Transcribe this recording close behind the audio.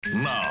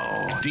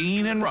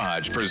Dean and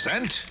Raj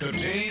present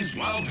today's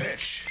Wild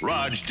Pitch.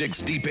 Raj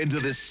digs deep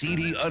into the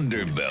seedy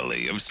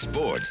underbelly of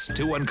sports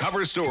to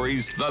uncover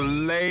stories the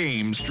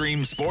lame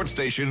stream sports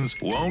stations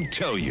won't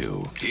tell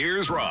you.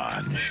 Here's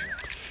Raj.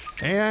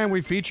 And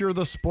we feature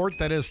the sport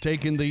that has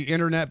taken the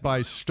internet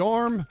by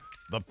storm,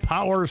 the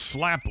Power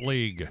Slap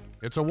League.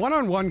 It's a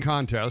one-on-one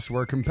contest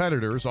where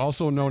competitors,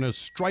 also known as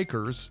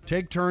strikers,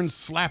 take turns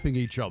slapping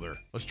each other.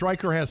 A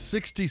striker has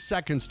 60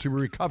 seconds to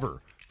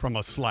recover from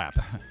a slap.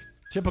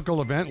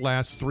 Typical event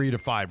lasts 3 to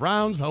 5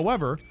 rounds.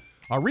 However,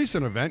 a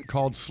recent event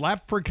called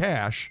Slap for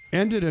Cash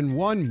ended in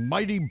one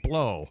mighty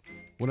blow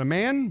when a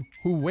man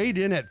who weighed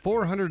in at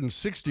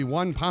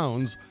 461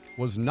 pounds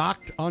was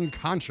knocked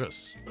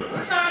unconscious.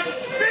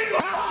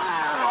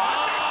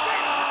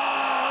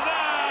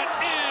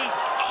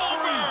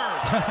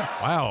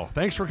 Wow,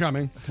 thanks for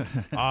coming.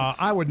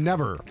 I would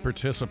never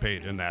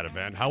participate in that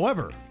event.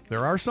 However,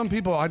 there are some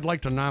people I'd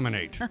like to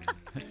nominate.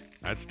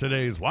 That's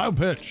today's Wild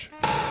Pitch.